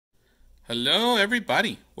Hello,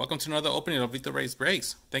 everybody. Welcome to another opening of Vito Ray's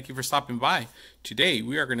Breaks. Thank you for stopping by. Today,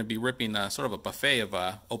 we are going to be ripping sort of a buffet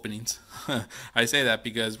of openings. I say that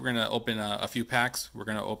because we're going to open a few packs. We're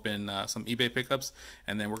going to open some eBay pickups,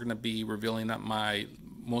 and then we're going to be revealing up my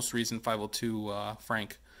most recent 502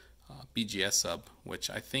 Frank BGS sub,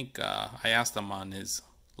 which I think I asked him on his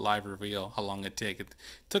live reveal how long it take. It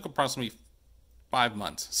took approximately 5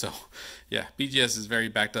 months. So, yeah, BGS is very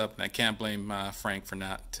backed up, and I can't blame Frank for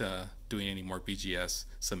not doing any more BGS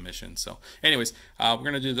submissions. So, anyways, we're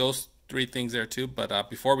gonna do those three things there too. But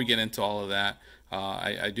before we get into all of that,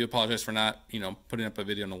 I do apologize for not, putting up a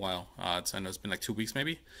video in a while. I know it's been like 2 weeks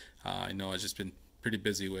maybe. I know I've just been pretty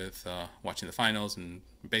busy with watching the finals and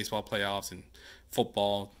baseball playoffs and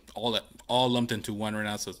football, all lumped into one right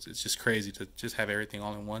now. So it's just crazy to just have everything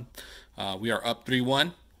all in one. We are up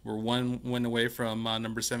 3-1. We're one win away from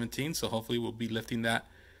number 17, so hopefully we'll be lifting that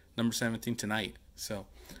number 17 tonight. So,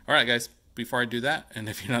 all right, guys, before I do that, and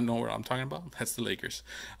if you don't know what I'm talking about, that's the Lakers.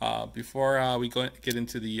 Before we get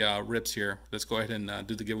into the rips here, let's go ahead and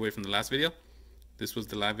do the giveaway from the last video. This was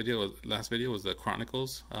the last video was the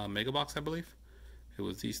Chronicles Mega Box, I believe. It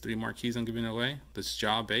was these three marquees I'm giving away, this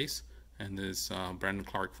Ja base, and this Brandon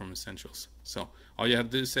Clark from Essentials. So all you have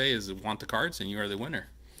to do say is want the cards, and you are the winner.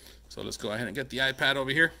 So let's go ahead and get the iPad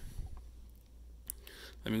over here.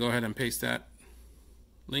 Let me go ahead and paste that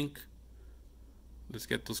link. Let's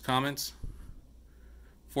get those comments.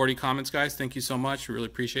 40 comments, guys. Thank you so much. We really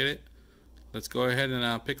appreciate it. Let's go ahead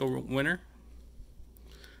and pick a winner.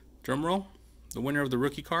 Drum roll. The winner of the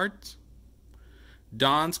rookie cards.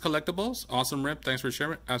 Don's Collectibles. Awesome rip. Thanks for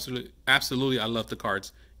sharing. Absolutely. I love the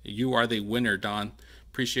cards. You are the winner, Don.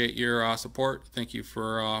 Appreciate your support. Thank you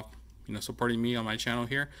for supporting me on my channel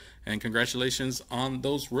here, and congratulations on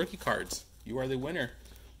those rookie cards. You are the winner.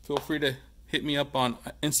 Feel free to hit me up on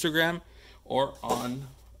Instagram or on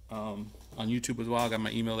YouTube as well. I got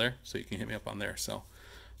my email there, so you can hit me up on there. So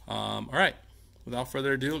all right, without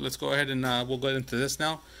further ado, let's go ahead and we'll get into this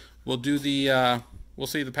now. We'll do the we'll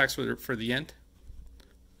save the packs for the end.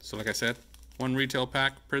 So like I said, 1 retail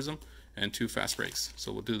pack Prizm and 2 fast breaks,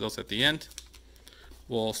 so we'll do those at the end.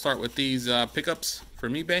 We'll start with these pickups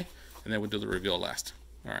from eBay, and then we'll do the reveal last.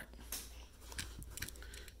 All right.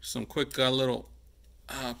 Some quick little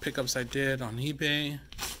pickups I did on eBay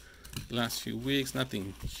the last few weeks.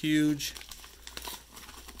 Nothing huge,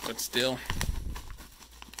 but still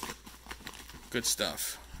good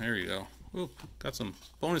stuff. There you go. Ooh, got some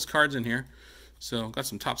bonus cards in here. So got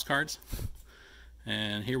some Topps cards.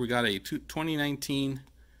 And here we got a 2019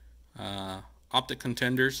 Optic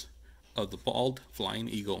Contenders of the Bald Flying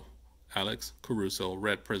Eagle. Alex Caruso,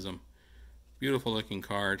 red Prizm. Beautiful looking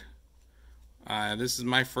card. This is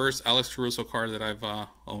my first Alex Caruso card that I've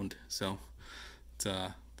owned, so it's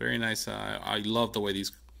very nice. I love the way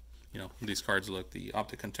these cards look, the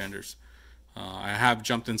Optic Contenders. I have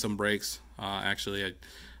jumped in some breaks. Actually,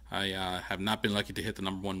 I have not been lucky to hit the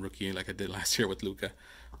 #1 rookie like I did last year with Luka,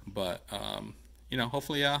 but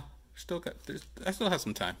hopefully I still have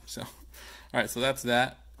some time. So, all right, so that's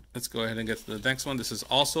that. Let's go ahead and get to the next one. This is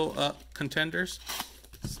also Contenders.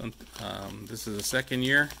 This is a second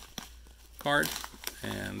year card,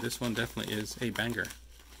 and this one definitely is a banger.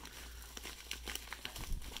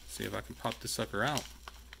 See if I can pop this sucker out.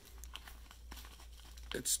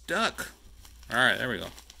 It's stuck. All right, there we go.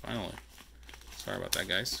 Finally. Sorry about that,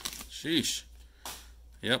 guys. Sheesh.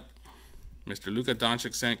 Yep. Mr. Luka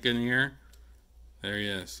Doncic sank in here. There he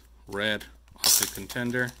is. Red Optic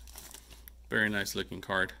Contender. Very nice looking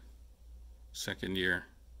card. Second year.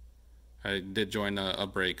 I did join a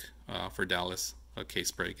break for Dallas, a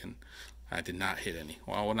case break, and I did not hit any.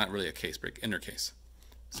 Well, not really a case break, inner case.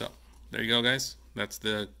 So there you go, guys. That's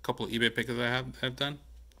the couple of eBay pickups I have done.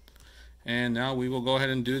 And now we will go ahead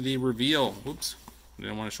and do the reveal. Oops, I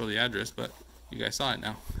didn't want to show the address, but you guys saw it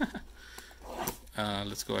now.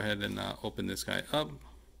 Let's go ahead and open this guy up.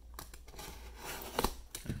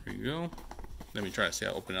 There we go. Let me try to see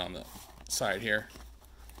how I open it on the side here.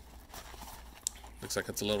 Looks like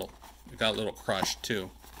it got a little crushed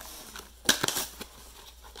too.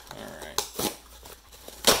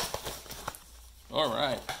 All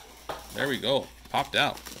right, there we go. Popped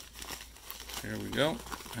out. Here we go.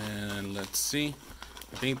 And let's see.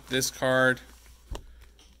 I think this card.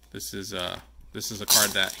 This is a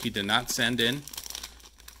card that he did not send in.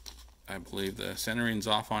 I believe the centering's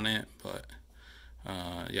off on it, but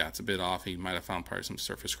yeah, it's a bit off. He might have found probably some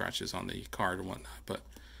surface scratches on the card or whatnot, but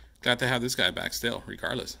glad to have this guy back still.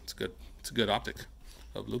 Regardless, it's good. It's a good optic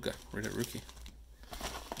of Luka, rookie.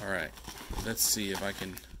 All right, let's see if I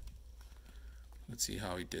can. Let's see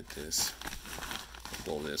how he did this.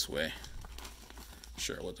 Go this way.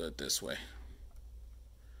 Sure, we'll do it this way.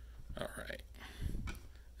 All right.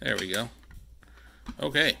 There we go.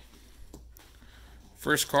 Okay.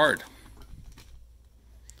 First card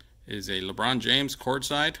is a LeBron James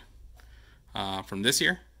courtside from this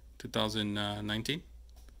year, 2019.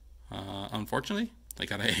 Unfortunately, I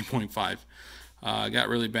got an 8.5. I got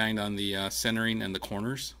really banged on the centering and the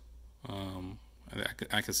corners.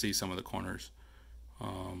 I could see some of the corners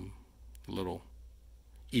a little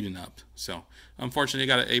eaten up. So unfortunately,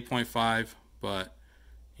 I got an 8.5, but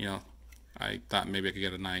you know, I thought maybe I could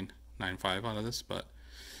get a 9.5 out of this, but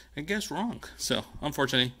I guess wrong. So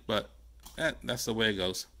unfortunately, but that's the way it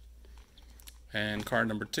goes. And card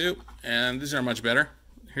number 2, and these are much better.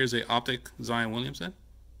 Here's a optic Zion Williamson.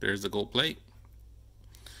 There's the gold plate,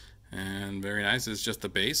 and very nice. It's just the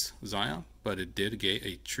base Zion, but it did get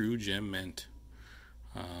a true gem mint.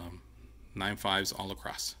 9.5s all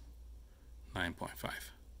across. 9.5.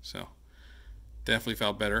 So definitely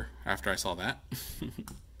felt better after I saw that.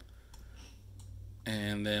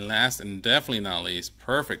 And then last and definitely not least,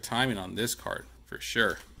 perfect timing on this card for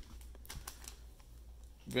sure.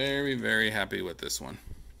 Very, very happy with this one.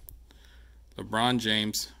 LeBron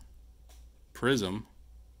James Prizm.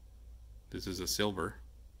 This is a silver.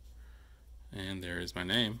 And there is my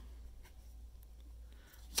name.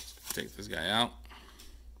 Take this guy out.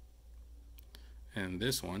 And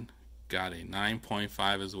this one got a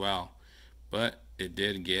 9.5 as well. But it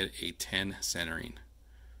did get a 10 centering.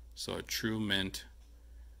 So a true mint,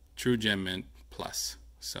 true gem mint plus.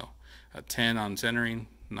 So a 10 on centering,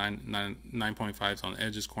 9.5s on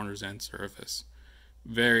edges, corners, and surface.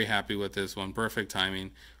 Very happy with this one. Perfect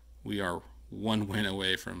timing. We are one win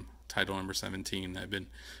away from title number 17. I've been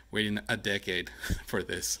waiting a decade for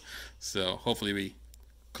this. So hopefully we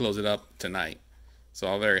close it up tonight. So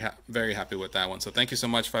I'm very happy with that one. So thank you so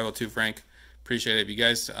much, 502 Frank. Appreciate it. If you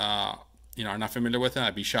guys are not familiar with it,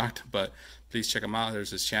 I'd be shocked, but please check him out.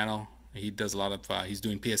 There's his channel. He does a lot of he's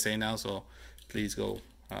doing PSA now, so please go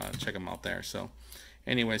check him out there. So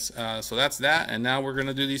anyways, so that's that, and now we're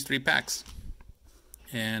gonna do these 3 packs,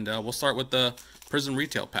 and we'll start with the Prizm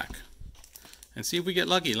retail pack and see if we get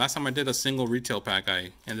lucky. Last time I did a single retail pack,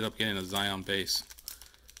 I ended up getting a Zion base,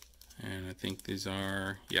 and I think these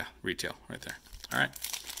are, yeah, retail right there. All right,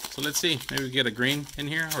 so let's see, maybe we get a green in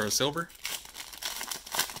here or a silver.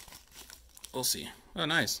 We'll see. Oh,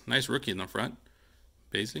 nice rookie in the front.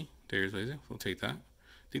 Basie, Darius Basie, we'll take that.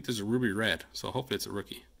 I think there's a ruby red, so hopefully it's a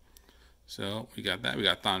rookie. So we got that. We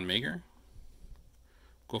got Thon Maker.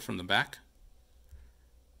 Go from the back.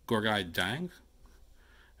 Gorgai Dang.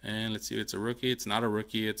 And let's see if it's a rookie. It's not a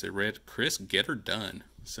rookie. It's a red Chris Get Her Done.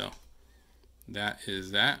 So that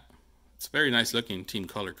is that. It's a very nice looking team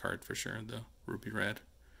color card for sure. The ruby red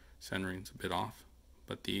centering's a bit off,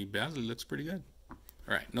 but the Basie looks pretty good.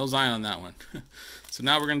 All right, no Zion on that one. So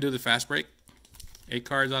now we're gonna do the fast break. 8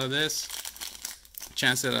 cards out of this.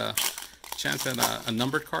 Chance at a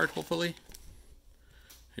numbered card, hopefully.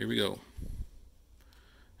 Here we go.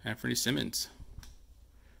 Anthony Simmons,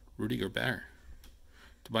 Rudy Gobert,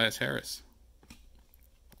 Tobias Harris,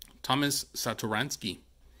 Thomas Satoransky.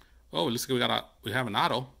 Oh, looks like we have an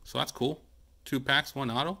auto, so that's cool. 2 packs, 1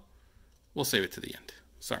 auto. We'll save it to the end.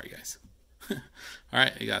 Sorry, guys. All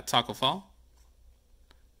right, you got Taco Fall.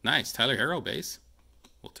 Nice, Tyler Hero base.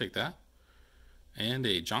 We'll take that. And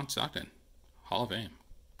a John Stockton, Hall of Fame.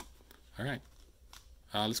 All right,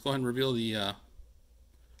 let's go ahead and reveal the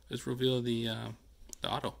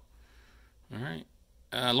auto. All right,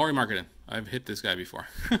 Lauri Markkanen. I've hit this guy before.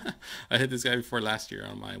 I hit this guy before last year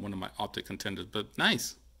on one of my optic contenders. But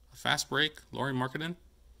nice, a fast break, Lauri Markkanen.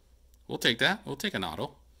 We'll take that. We'll take an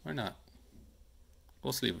auto. Why not?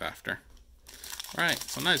 We'll sleeve after. All right,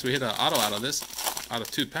 so nice. We hit an auto out of this, out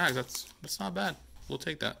of 2 packs. That's not bad. We'll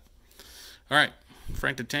take that. All right,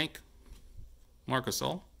 Frank the Tank, Marc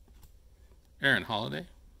Gasol, Aaron Holiday,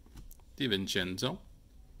 DiVincenzo,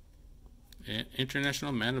 and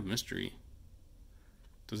International Man of Mystery.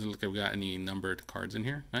 Doesn't look like we got any numbered cards in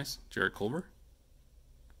here. Nice, Jarrett Culver,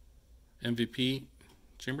 MVP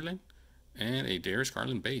Chamberlain, and a Darius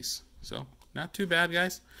Garland base. So not too bad,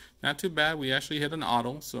 guys. Not too bad. We actually hit an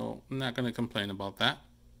auto, so I'm not going to complain about that.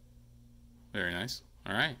 Very nice.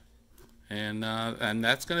 All right. And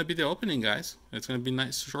that's going to be the opening, guys. It's going to be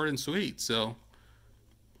nice, short, and sweet. So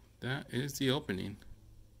that is the opening.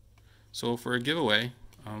 So for a giveaway,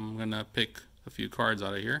 I'm going to pick a few cards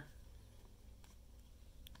out of here.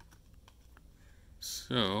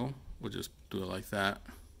 So we'll just do it like that.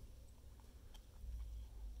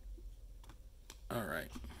 All right.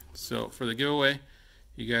 So for the giveaway,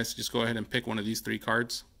 you guys just go ahead and pick one of these 3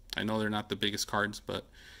 cards. I know they're not the biggest cards, but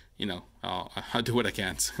you know, I'll do what I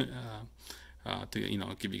can.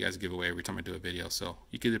 to give you guys a giveaway every time I do a video. So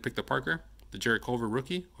you can either pick the Parker, the Jared Culver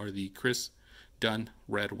rookie, or the Chris Dunn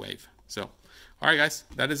red wave. So all right guys,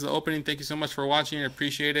 that is the opening. Thank you so much for watching. I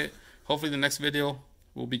appreciate it. Hopefully the next video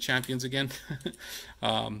we'll be champions again.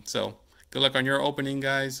 So good luck on your opening,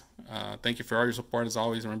 guys. Thank you for all your support as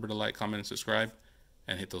always. Remember to like, comment, and subscribe,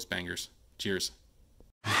 and hit those bangers. Cheers.